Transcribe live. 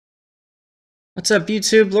What's up,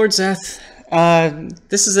 YouTube? Lord Zath.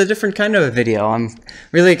 This is a different kind of a video. I'm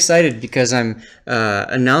really excited because I'm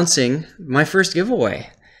announcing my first giveaway.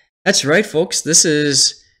 That's right, folks. This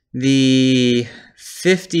is the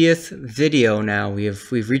 50th video now.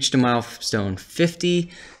 We've reached a milestone. 50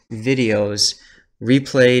 videos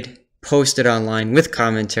replayed, posted online with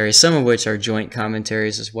commentary, some of which are joint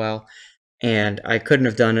commentaries as well. And I couldn't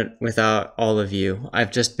have done it without all of you.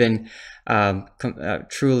 I've just been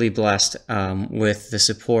truly blessed with the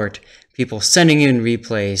support. People sending in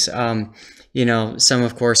replays. You know, some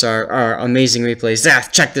of course are amazing replays.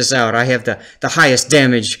 Zath, check this out. I have the highest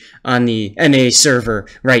damage on the NA server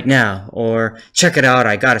right now. Or check it out.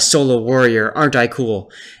 I got a solo warrior. Aren't I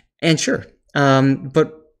cool? And sure.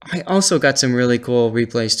 But I also got some really cool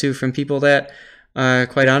replays too from people that,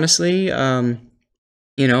 quite honestly,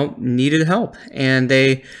 you know, needed help, and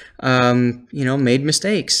they, you know, made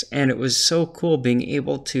mistakes, and it was so cool being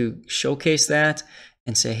able to showcase that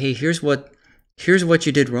and say, hey, here's what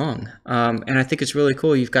you did wrong. And I think it's really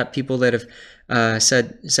cool. You've got people that have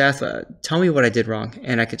said, Zath, tell me what I did wrong,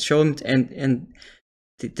 and I could show them, and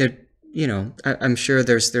they're, you know, I'm sure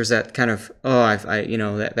there's that kind of, you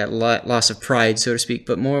know, that loss of pride, so to speak.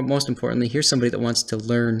 But most importantly, here's somebody that wants to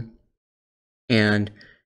learn and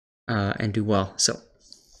do well. So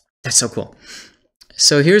that's so cool.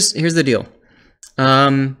 So here's the deal.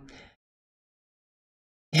 Yeah,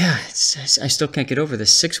 I still can't get over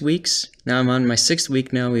this. 6 weeks now. I'm on my 6th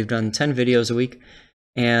week now. We've done 10 videos a week,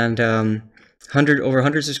 and over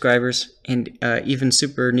 100 subscribers, and even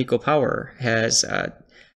Super Nico Power has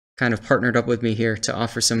kind of partnered up with me here to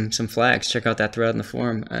offer some flags. Check out that thread in the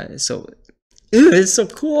forum. So it's so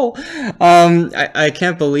cool. I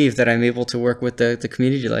can't believe that I'm able to work with the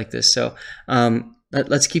community like this. So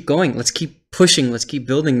let's keep going. Let's keep pushing. Let's keep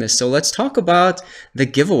building this. So let's talk about the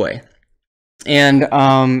giveaway. And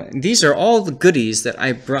these are all the goodies that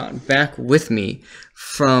I brought back with me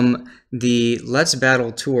from the Let's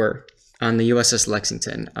Battle tour on the USS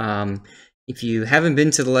Lexington. If you haven't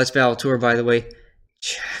been to the Let's Battle tour, by the way,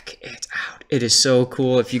 check it out. It is so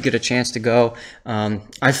cool if you get a chance to go.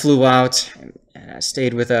 I flew out,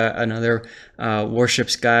 stayed with another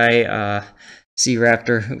warships guy, Sea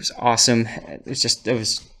Raptor. It was awesome. It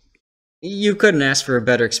was you couldn't ask for a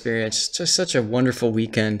better experience. It's just such a wonderful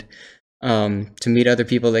weekend to meet other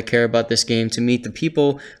people that care about this game, to meet the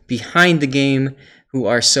people behind the game who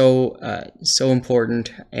are so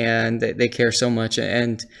important, and they care so much,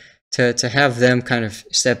 and to have them kind of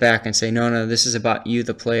step back and say, no, this is about you,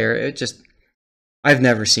 the player. I've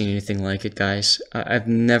never seen anything like it, guys. I've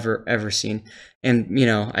never, ever seen. And, you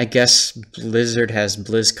know, I guess Blizzard has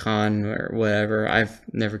BlizzCon or whatever. I've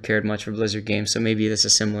never cared much for Blizzard games, so maybe this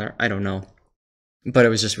is similar. I don't know. But it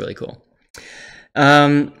was just really cool.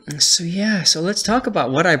 So yeah, so let's talk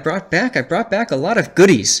about what I brought back. I brought back a lot of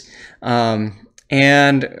goodies.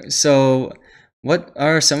 And so what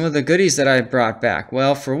are some of the goodies that I brought back?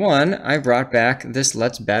 Well, for one, I brought back this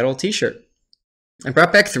Let's Battle t-shirt. I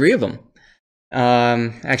brought back 3 of them.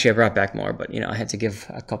 Actually, I brought back more, but, you know, I had to give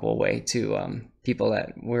a couple away to people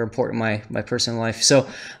that were important in my personal life. So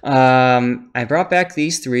I brought back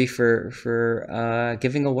these 3 for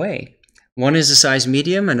giving away. One is a size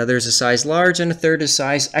medium, another is a size large, and a third is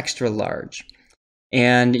size extra large.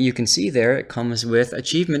 And you can see there it comes with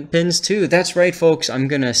achievement pins too. That's right, folks. I'm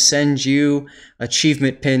going to send you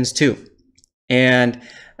achievement pins too. And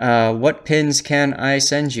what pins can I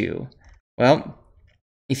send you? Well,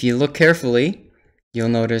 if you look carefully, you'll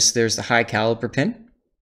notice there's the high caliber pin.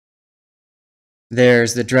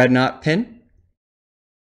 There's the dreadnought pin.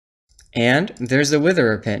 And there's the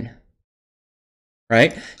witherer pin.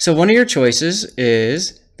 Right? So one of your choices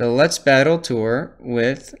is the Let's Battle tour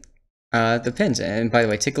with the pins. And by the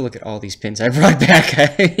way, take a look at all these pins I brought back.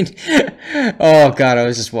 Oh God, I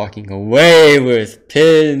was just walking away with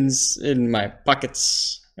pins in my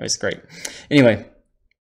pockets. It was great. Anyway,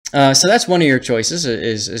 so that's one of your choices,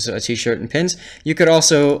 is a t-shirt and pins. You could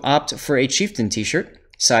also opt for a Chieftain T-shirt,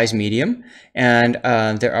 size medium, and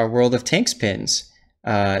there are World of Tanks pins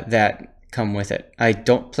that come with it. I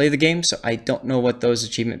don't play the game, so I don't know what those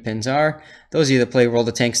achievement pins are. Those of you that play World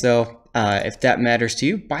of Tanks, though, if that matters to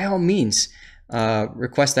you, by all means,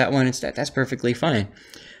 request that one instead. That's perfectly fine.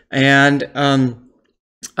 And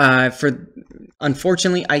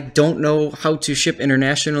unfortunately, I don't know how to ship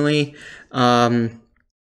internationally.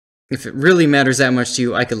 If it really matters that much to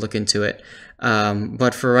you, I could look into it.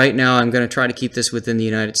 But for right now, I'm going to try to keep this within the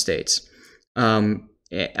United States.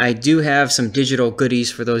 I do have some digital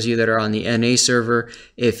goodies for those of you that are on the NA server.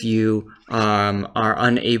 If you are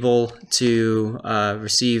unable to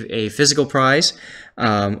receive a physical prize,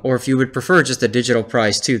 Or if you would prefer just a digital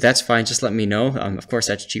prize too, that's fine. Just let me know. Of course,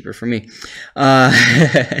 that's cheaper for me.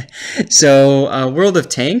 So World of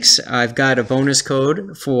Tanks, I've got a bonus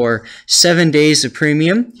code for 7 days of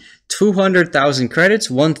premium, 200,000 credits,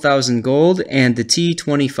 1,000 gold, and the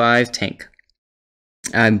T-25 tank.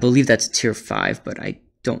 I believe that's tier 5, but I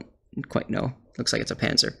don't quite know. Looks like it's a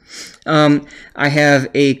Panzer. I have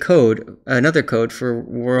a code, another code for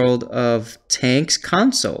World of Tanks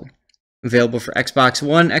console, available for Xbox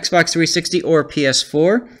One, Xbox 360, or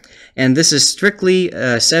PS4. And this is strictly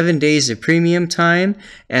 7 days of premium time,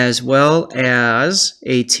 as well as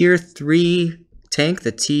a tier 3 tank,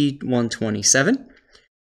 the T-127.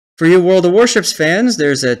 For you World of Warships fans,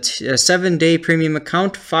 there's a 7-day premium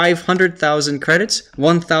account, 500,000 credits,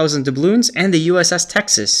 1,000 doubloons, and the USS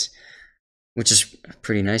Texas, which is a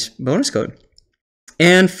pretty nice bonus code.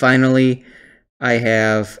 And finally, I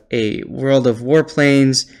have a World of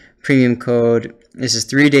Warplanes premium code. This is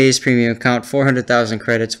 3 days premium account, 400,000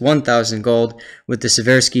 credits, 1,000 gold, with the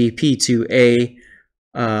Seversky P-2A.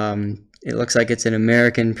 It looks like it's an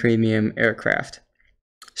American premium aircraft.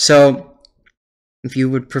 So if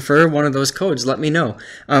you would prefer one of those codes, let me know.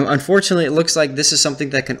 Unfortunately, it looks like this is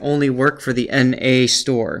something that can only work for the NA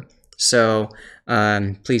store. So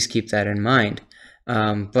please keep that in mind.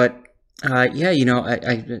 Yeah, you know,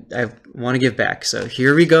 I want to give back. So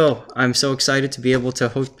here we go. I'm so excited to be able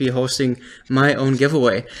to be hosting my own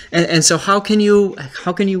giveaway. And so how can you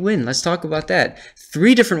win? Let's talk about that.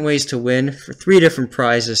 3 different ways to win for 3 different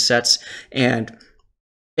prizes sets, and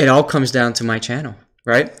it all comes down to my channel,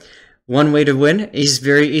 right? One way to win is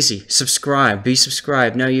very easy. Subscribe. Be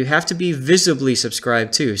subscribed. Now, you have to be visibly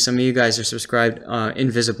subscribed, too. Some of you guys are subscribed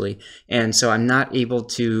invisibly, and so I'm not able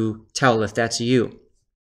to tell if that's you.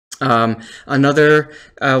 Another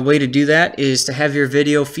way to do that is to have your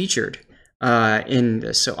video featured.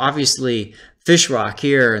 So obviously, Fish Rock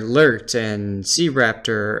here, Alert, and Sea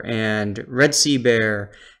Raptor, and Red Sea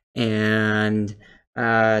Bear, and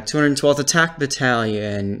 212th Attack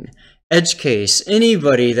Battalion, Edge Case,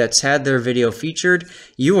 anybody that's had their video featured,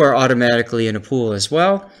 you are automatically in a pool as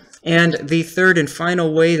well. And the third and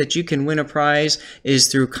final way that you can win a prize is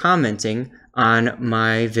through commenting on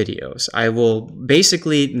my videos. I will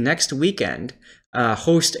basically next weekend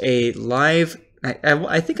host a live,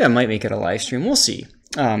 I think I might make it a live stream, we'll see.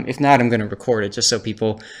 If not, I'm going to record it just so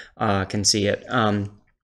people can see it.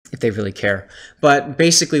 If they really care. But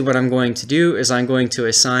basically what I'm going to do is I'm going to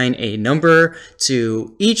assign a number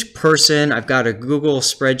to each person. I've got a Google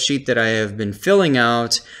spreadsheet that I have been filling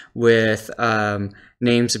out with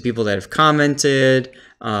names of people that have commented,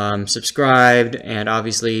 subscribed, and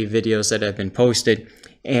obviously videos that have been posted.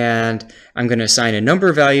 And I'm going to assign a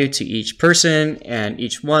number value to each person, and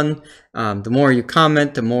each one, the more you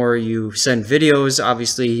comment, the more you send videos,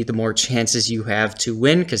 obviously the more chances you have to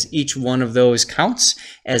win, because each one of those counts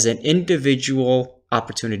as an individual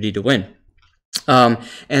opportunity to win. And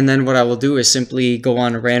then what I will do is simply go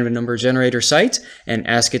on a random number generator site and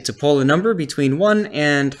ask it to pull a number between 1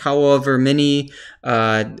 and however many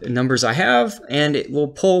numbers I have, and it will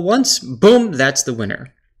pull once, boom, that's the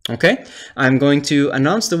winner. Okay, I'm going to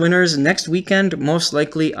announce the winners next weekend, most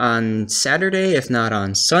likely on Saturday, if not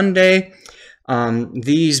on Sunday.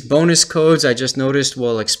 These bonus codes I just noticed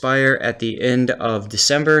will expire at the end of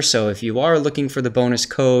December. So if you are looking for the bonus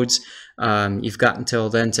codes, you've got until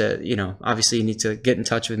then to, you know, obviously you need to get in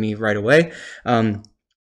touch with me right away.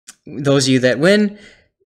 Those of you that win,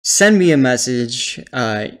 send me a message.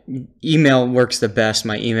 Email works the best.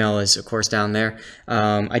 My email is, of course, down there.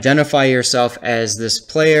 Identify yourself as this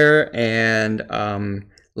player and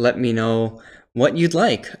let me know what you'd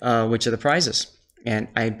like, which are the prizes. And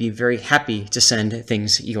I'd be very happy to send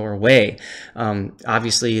things your way.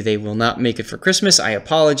 Obviously, they will not make it for Christmas. I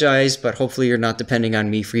apologize, but hopefully you're not depending on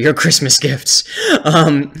me for your Christmas gifts.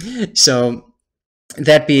 So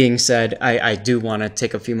that being said, I do want to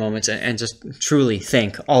take a few moments and just truly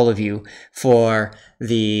thank all of you for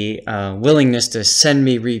the willingness to send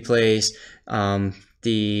me replays,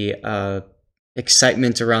 the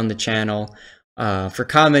excitement around the channel, for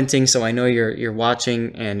commenting, so I know you're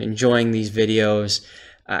watching and enjoying these videos.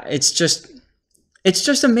 It's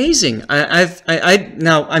just amazing.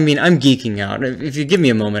 Now, I mean, I'm geeking out. If you give me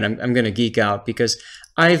a moment, I'm gonna geek out because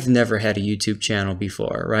I've never had a YouTube channel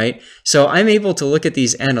before, right? So I'm able to look at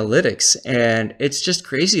these analytics, and it's just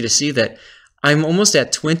crazy to see that I'm almost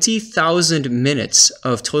at 20,000 minutes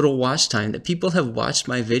of total watch time, that people have watched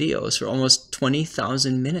my videos for almost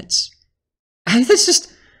 20,000 minutes. And that's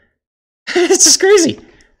just, it's just crazy.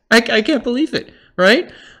 I can't believe it,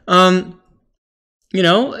 right? You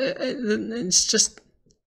know, it's just,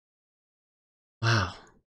 wow.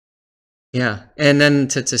 Yeah, and then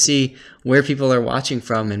to see where people are watching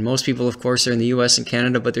from, and most people, of course, are in the US and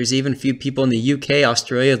Canada, but there's even a few people in the UK,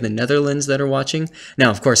 Australia, the Netherlands that are watching. Now,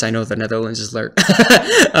 of course, I know the Netherlands is alert,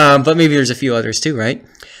 but maybe there's a few others too, right?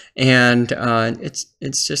 And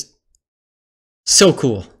it's just so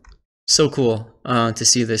cool, to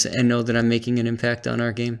see this and know that I'm making an impact on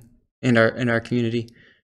our game and our community.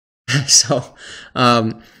 So,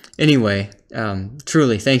 anyway,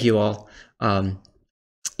 truly, thank you all.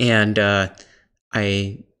 And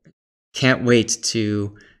I can't wait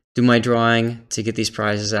to do my drawing, to get these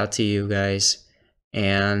prizes out to you guys.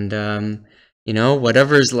 And you know,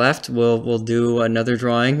 whatever is left, we'll do another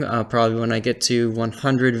drawing probably when I get to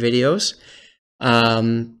 100 videos.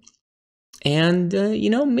 And you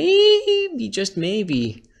know, maybe, just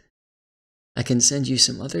maybe, I can send you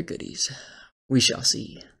some other goodies. We shall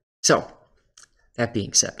see. So, that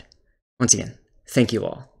being said, once again, thank you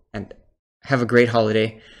all, and have a great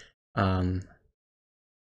holiday.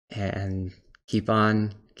 And keep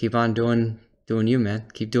on doing you, man.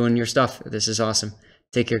 Keep doing your stuff. This is awesome.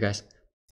 Take care, guys.